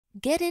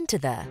Get into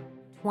the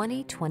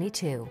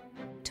 2022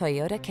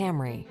 Toyota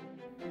Camry.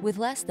 With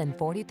less than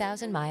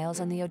 40,000 miles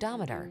on the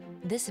odometer,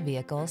 this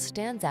vehicle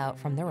stands out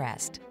from the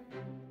rest.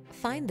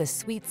 Find the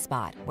sweet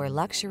spot where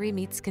luxury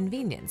meets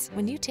convenience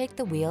when you take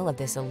the wheel of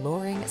this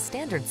alluring,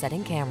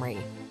 standard-setting Camry.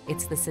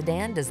 It's the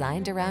sedan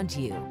designed around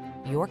you,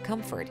 your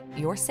comfort,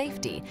 your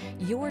safety,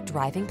 your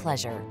driving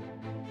pleasure.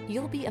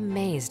 You'll be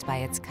amazed by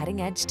its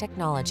cutting-edge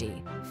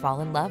technology,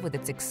 fall in love with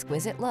its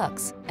exquisite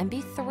looks, and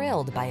be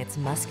thrilled by its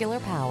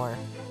muscular power.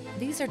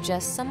 These are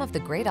just some of the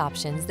great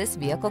options this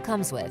vehicle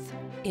comes with: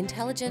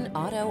 intelligent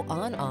auto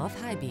on-off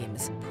high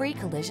beams,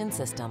 pre-collision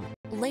system,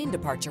 lane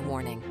departure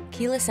warning,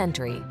 keyless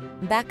entry,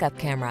 backup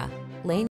camera, lane